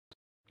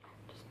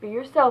Be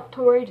yourself,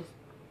 Tori. Just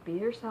be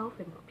yourself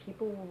and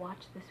people will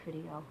watch this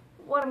video.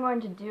 What I'm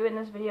going to do in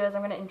this video is I'm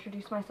going to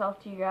introduce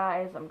myself to you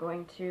guys. I'm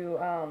going to,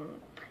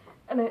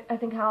 and I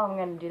think how I'm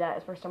going to do that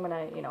is first I'm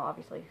going to, you know,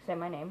 obviously say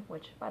my name,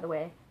 which, by the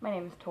way, my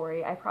name is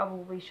Tori. I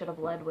probably should have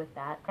led with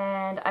that.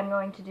 And I'm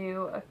going to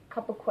do a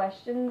couple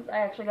questions. I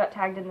actually got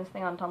tagged in this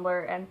thing on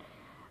Tumblr, and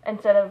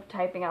instead of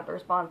typing out the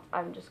response,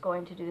 I'm just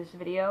going to do this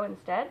video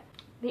instead.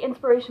 The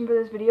inspiration for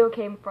this video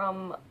came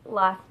from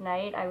last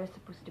night. I was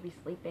supposed to be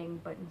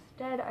sleeping, but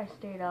instead I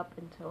stayed up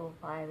until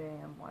 5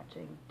 a.m.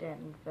 watching Dan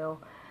and Phil.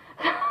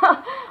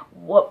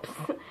 Whoops.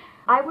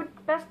 I would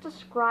best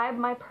describe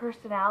my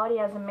personality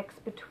as a mix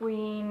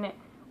between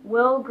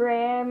Will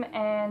Graham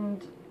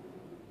and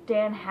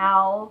Dan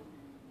Howell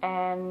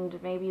and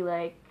maybe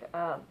like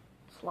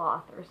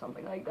Sloth or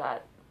something like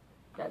that.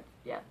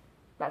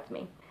 That's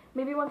me.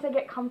 Maybe once I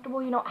get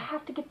comfortable, you know, I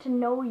have to get to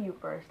know you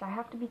first. I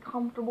have to be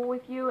comfortable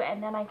with you,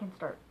 and then I can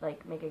start,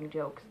 like, making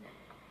jokes.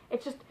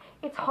 It's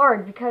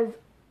hard because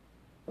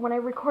when I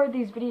record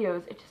these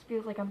videos, it just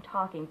feels like I'm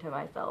talking to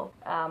myself.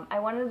 I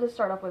wanted to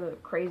start off with a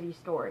crazy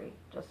story,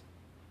 just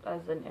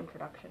as an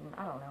introduction.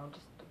 I don't know,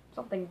 just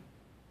something,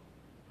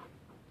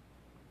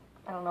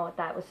 I don't know what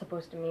that was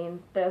supposed to mean.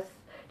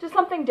 Just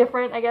something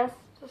different, I guess.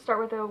 To start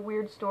with a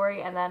weird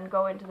story and then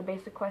go into the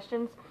basic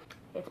questions.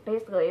 It's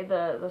basically,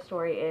 the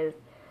story is,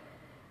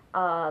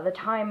 the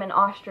time an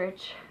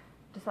ostrich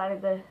decided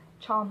to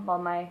chomp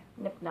on my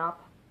nip-nop.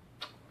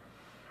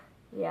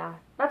 Yeah,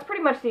 that's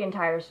pretty much the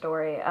entire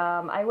story.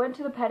 I went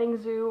to the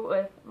petting zoo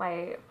with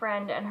my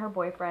friend and her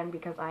boyfriend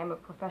because I'm a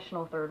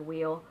professional third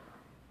wheel.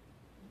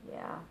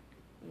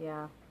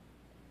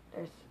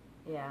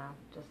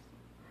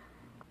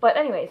 But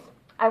anyways,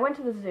 I went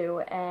to the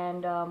zoo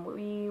and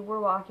we were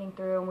walking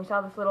through and we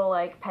saw this little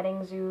like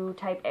petting zoo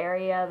type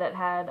area that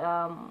had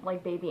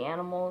like baby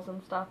animals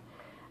and stuff.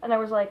 And there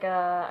was like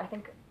I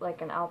think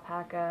like an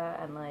alpaca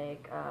and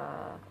like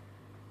I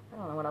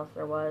don't know what else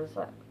there was.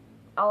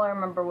 All I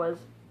remember was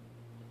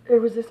there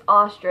was this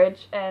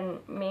ostrich, and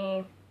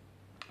me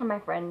and my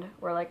friend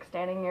were like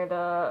standing near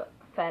the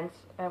fence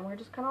and we're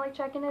just kind of like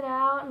checking it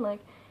out, and like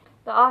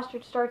the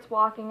ostrich starts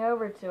walking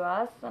over to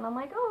us and I'm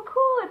like, oh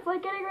cool, it's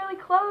like getting really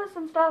close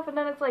and stuff, and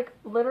then it's like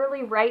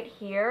literally right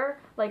here,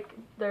 like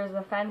there's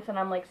a fence and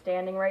I'm like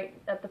standing right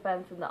at the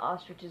fence and the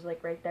ostrich is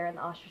like right there, and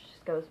the ostrich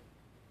just goes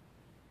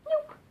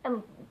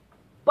and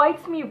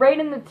bites me right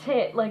in the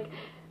tit. Like,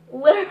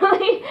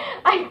 literally,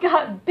 I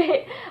got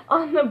bit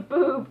on the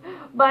boob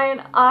by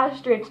an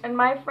ostrich, and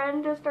my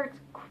friend just starts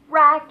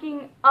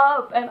cracking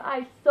up, and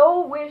I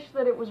so wish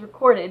that it was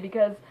recorded,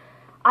 because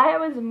I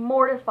was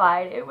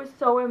mortified. It was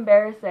so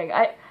embarrassing.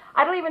 I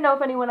don't even know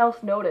if anyone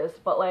else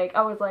noticed, but, like,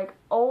 I was like,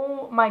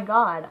 oh my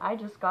god, I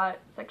just got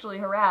sexually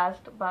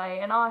harassed by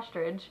an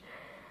ostrich.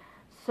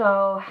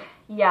 So,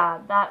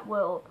 yeah, that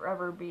will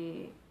forever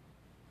be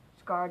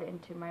scarred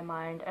into my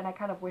mind, and I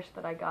kind of wish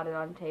that I got it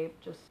on tape.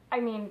 Just,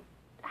 I mean,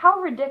 how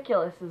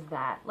ridiculous is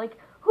that? Like,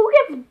 who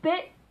gets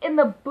bit in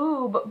the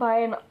boob by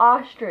an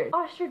ostrich?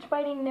 Ostrich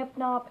biting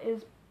nip-nop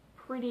is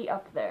pretty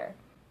up there.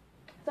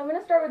 So I'm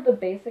gonna start with the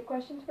basic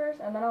questions first,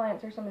 and then I'll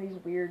answer some of these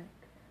weird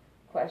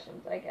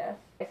questions, I guess.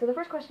 Okay, so the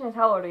first question is,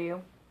 how old are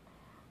you?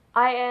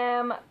 I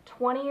am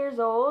 20 years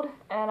old,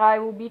 and I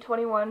will be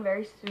 21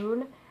 very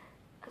soon,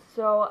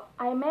 so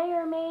I may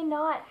or may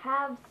not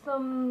have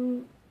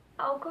some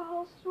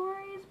alcohol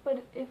stories,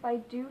 but if I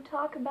do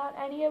talk about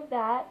any of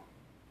that,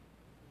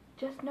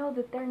 just know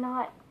that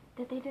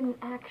that they didn't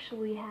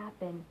actually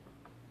happen.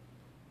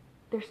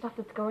 There's stuff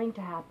that's going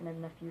to happen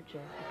in the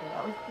future.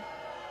 Okay,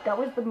 that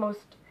was the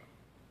most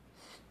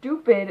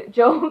stupid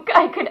joke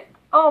I could,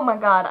 oh my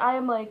god,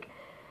 I'm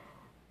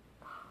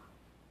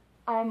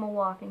a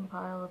walking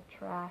pile of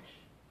trash.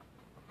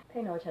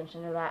 Pay no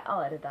attention to that,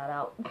 I'll edit that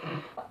out.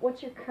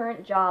 What's your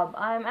current job?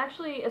 I'm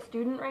actually a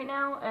student right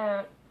now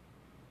at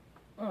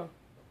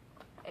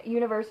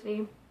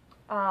university,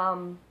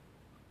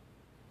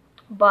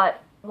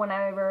 but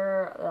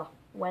whenever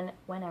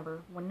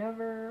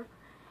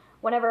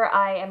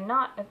I am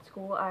not at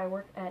school, I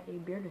work at a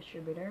beer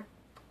distributor.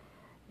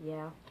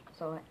 Yeah,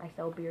 so I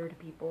sell beer to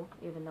people,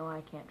 even though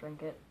I can't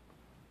drink it.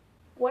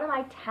 What am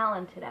I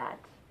talented at?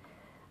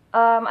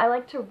 I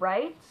like to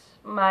write.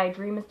 My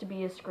dream is to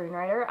be a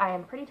screenwriter. I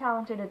am pretty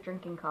talented at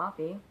drinking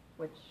coffee,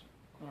 which,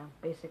 yeah,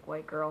 basic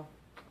white girl.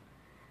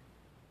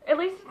 At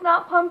least it's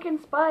not pumpkin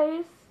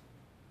spice.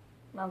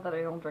 Not that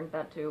I don't drink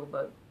that too,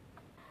 but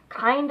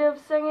kind of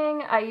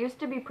singing. I used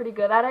to be pretty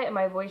good at it, and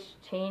my voice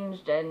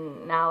changed,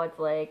 and now it's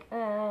like,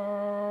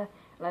 and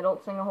I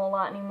don't sing a whole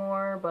lot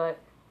anymore, but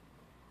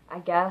I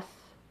guess,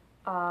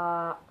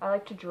 I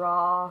like to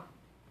draw.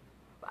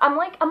 I'm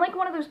like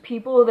one of those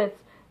people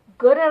that's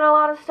good at a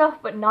lot of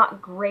stuff, but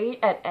not great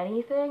at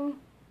anything.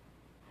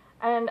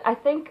 And I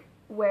think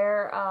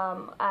where,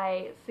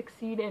 I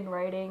succeed in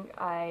writing,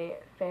 I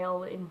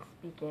fail in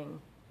speaking.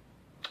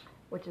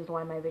 Which is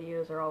why my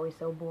videos are always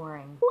so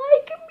boring.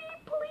 Like me,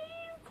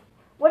 please!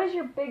 What is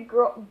your big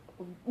girl?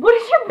 What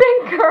is your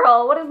big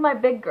girl? What is my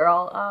big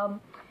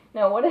girl?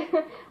 No, what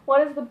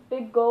is the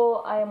big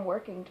goal I am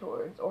working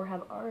towards or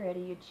have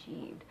already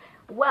achieved?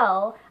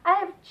 Well, I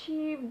have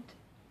achieved,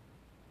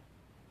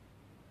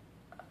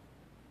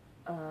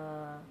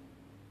 I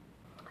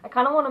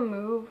kind of want to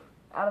move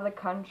out of the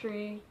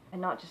country, and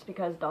not just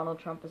because Donald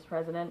Trump is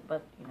president,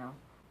 but, you know,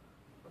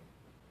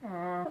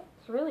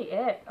 that's really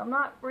it. I'm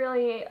not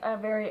really a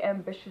very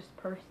ambitious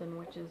person,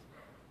 which is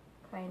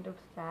kind of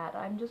sad.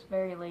 I'm just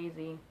very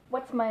lazy.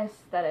 What's my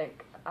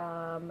aesthetic?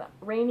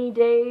 Rainy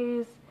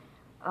days,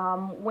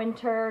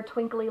 winter,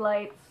 twinkly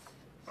lights,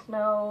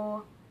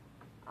 snow,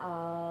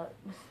 the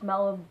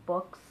smell of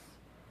books.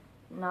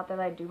 Not that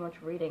I do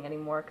much reading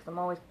anymore, because I'm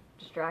always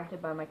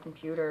distracted by my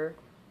computer.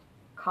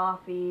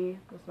 Coffee,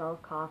 the smell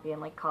of coffee,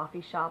 and like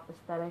coffee shop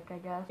aesthetic, I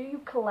guess. Do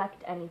you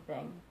collect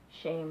anything?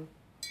 Shame.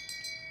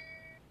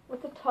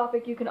 What's a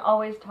topic you can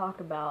always talk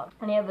about?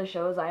 Any of the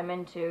shows I'm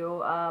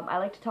into, I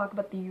like to talk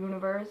about the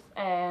universe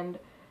and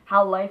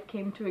how life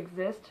came to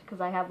exist, because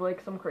I have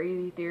like some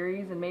crazy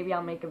theories, and maybe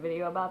I'll make a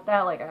video about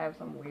that. Like, I have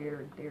some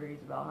weird theories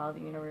about how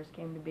the universe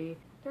came to be.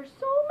 There's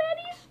so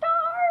many stars!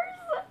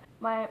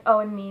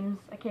 And memes.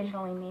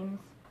 Occasionally memes.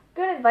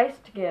 Good advice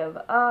to give.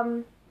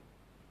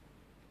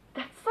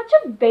 That's such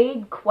a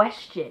vague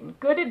question.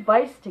 Good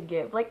advice to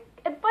give. Like,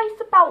 advice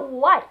about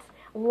what?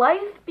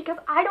 Life? Because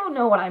I don't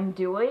know what I'm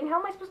doing. How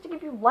am I supposed to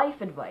give you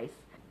life advice?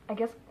 I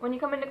guess when you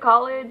come into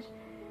college,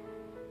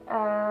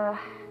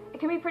 it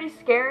can be pretty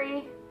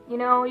scary. You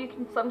know, you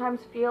can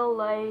sometimes feel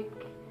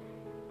like,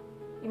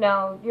 you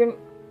know,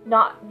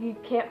 you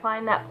can't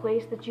find that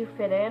place that you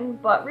fit in,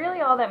 but really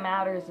all that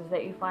matters is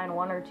that you find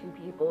one or two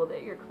people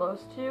that you're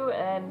close to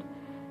and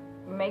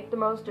make the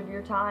most of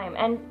your time.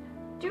 And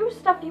do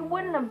stuff you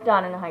wouldn't have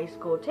done in high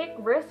school. Take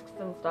risks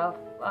and stuff.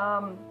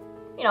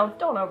 You know,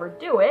 don't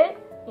overdo it.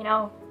 You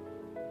know,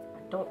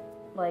 don't,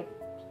 like,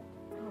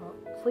 I don't know,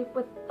 sleep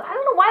with, I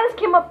don't know why this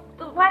came up,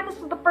 why this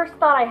was the first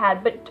thought I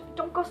had, but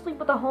don't go sleep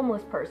with a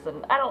homeless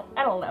person. I don't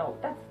know.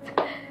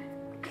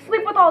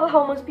 Sleep with all the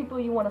homeless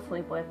people you want to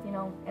sleep with, you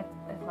know, it's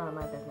none of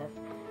my business.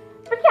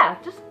 But yeah,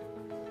 just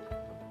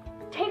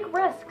take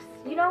risks.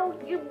 You know,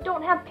 you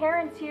don't have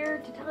parents here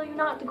to tell you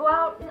not to go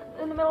out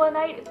in the middle of the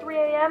night at 3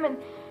 a.m. and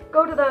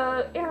go to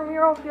the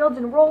intramural fields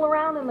and roll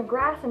around in the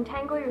grass and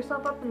tangle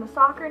yourself up in the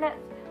soccer nets.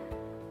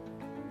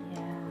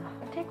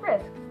 Take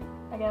risks,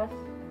 I guess.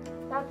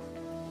 That's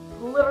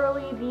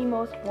literally the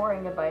most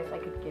boring advice I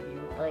could give you.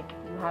 Like,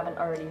 you haven't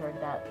already heard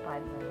that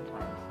 5 million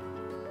times.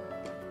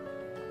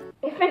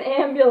 If an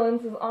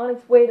ambulance is on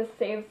its way to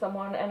save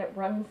someone and it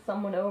runs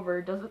someone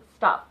over, does it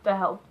stop to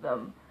help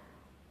them?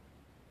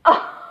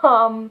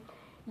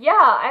 Yeah,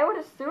 I would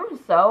assume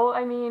so.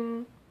 I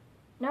mean,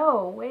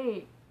 no,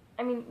 wait.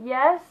 I mean,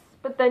 yes,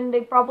 but then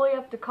they probably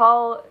have to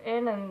call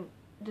in and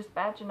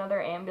dispatch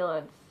another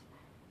ambulance,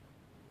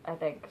 I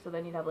think. So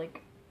then you'd have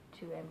like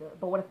 2 ambulances.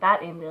 But what if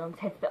that ambulance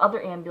hits the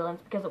other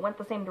ambulance because it went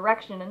the same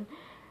direction, and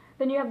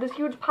then you have this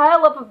huge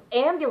pile up of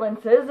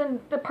ambulances and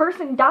the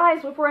person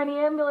dies before any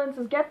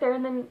ambulances get there,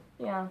 and then,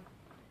 yeah.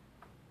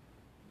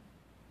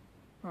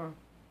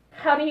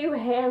 How do you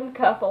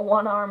handcuff a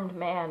one-armed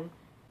man?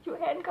 Do you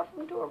handcuff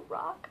him to a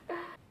rock? I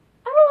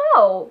don't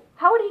know.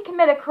 How would he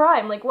commit a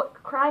crime? Like, what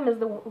crime is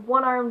the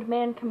one-armed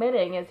man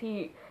committing? Is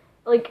he,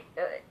 like,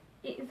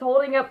 he's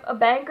holding up a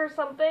bank or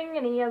something,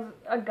 and he has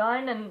a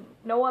gun and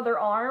no other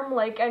arm?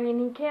 Like, I mean,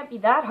 he can't be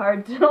that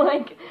hard to,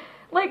 like,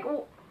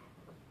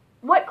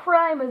 what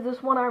crime is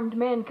this one-armed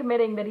man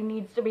committing that he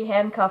needs to be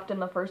handcuffed in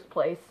the first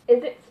place?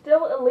 Is it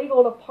still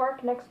illegal to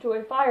park next to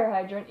a fire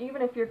hydrant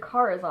even if your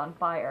car is on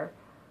fire?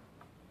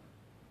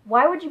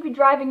 Why would you be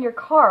driving your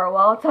car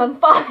while it's on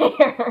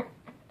fire?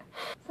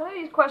 Some of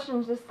these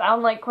questions just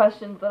sound like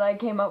questions that I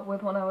came up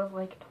with when I was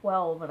like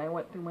 12 and I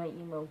went through my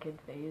emo kid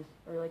phase,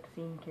 or like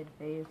scene kid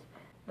phase,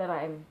 that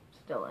I'm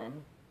still in.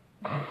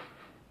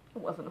 It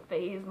wasn't a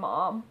phase,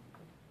 Mom.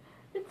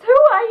 It's who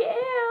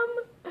I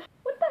am!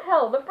 What the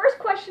hell? The first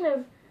question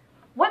is,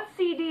 what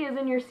CD is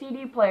in your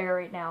CD player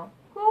right now?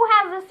 Who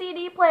has a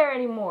CD player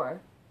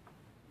anymore?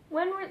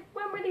 When were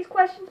these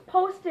questions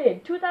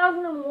posted?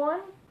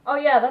 2001? Oh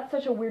yeah, that's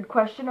such a weird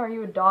question. Are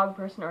you a dog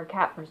person or a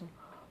cat person?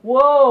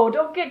 Whoa,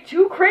 don't get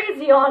too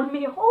crazy on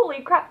me.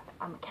 Holy crap.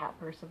 I'm a cat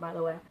person, by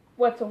the way.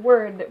 What's a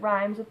word that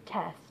rhymes with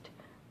test?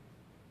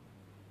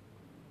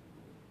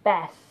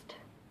 Best.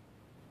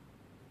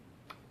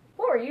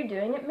 What were you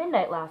doing at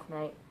midnight last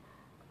night?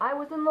 I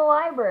was in the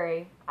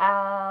library,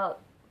 on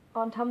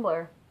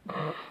Tumblr.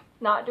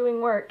 Not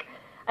doing work.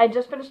 I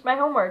just finished my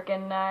homework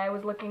and I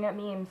was looking at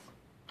memes.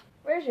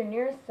 Where's your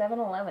nearest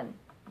 7-Eleven?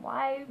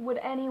 Why would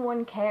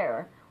anyone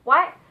care?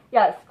 Why?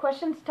 Yes,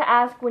 questions to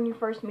ask when you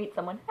first meet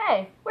someone.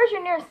 Hey, where's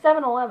your nearest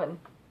 7-Eleven?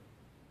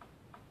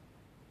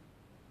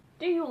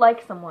 Do you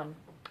like someone?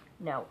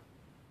 No.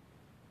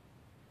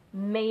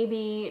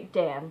 Maybe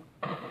Dan.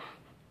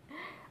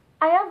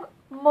 I have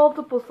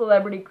multiple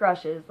celebrity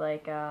crushes,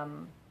 like,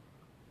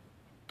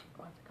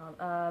 what's it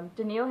called?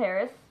 Danielle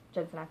Harris,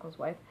 Jensen Ackles'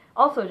 wife.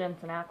 Also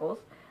Jensen Ackles.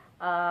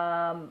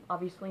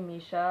 Obviously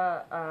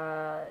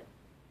Misha.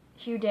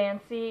 Hugh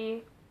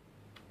Dancy.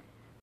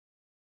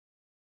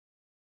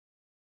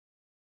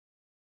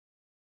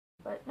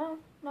 But no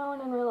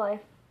one in real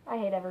life. I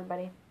hate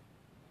everybody.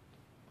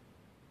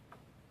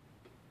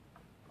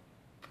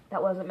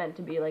 That wasn't meant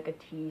to be like a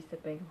tea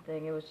sipping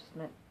thing. It was just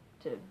meant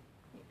to,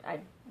 I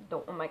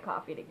don't want my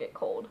coffee to get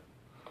cold.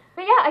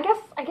 But yeah, I guess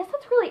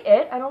that's really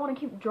it. I don't want to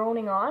keep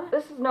droning on.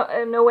 This is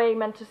no way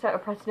meant to set a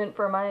precedent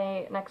for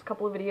my next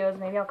couple of videos.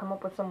 Maybe I'll come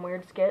up with some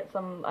weird skit,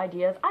 some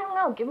ideas. I don't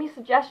know. Give me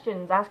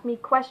suggestions. Ask me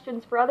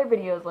questions for other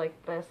videos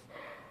like this.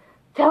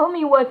 Tell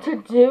me what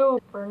to do.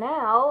 For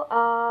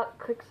now,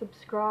 click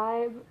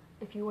subscribe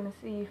if you want to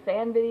see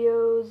fan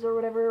videos or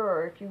whatever,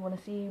 or if you want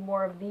to see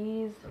more of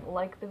these,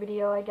 like the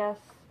video, I guess.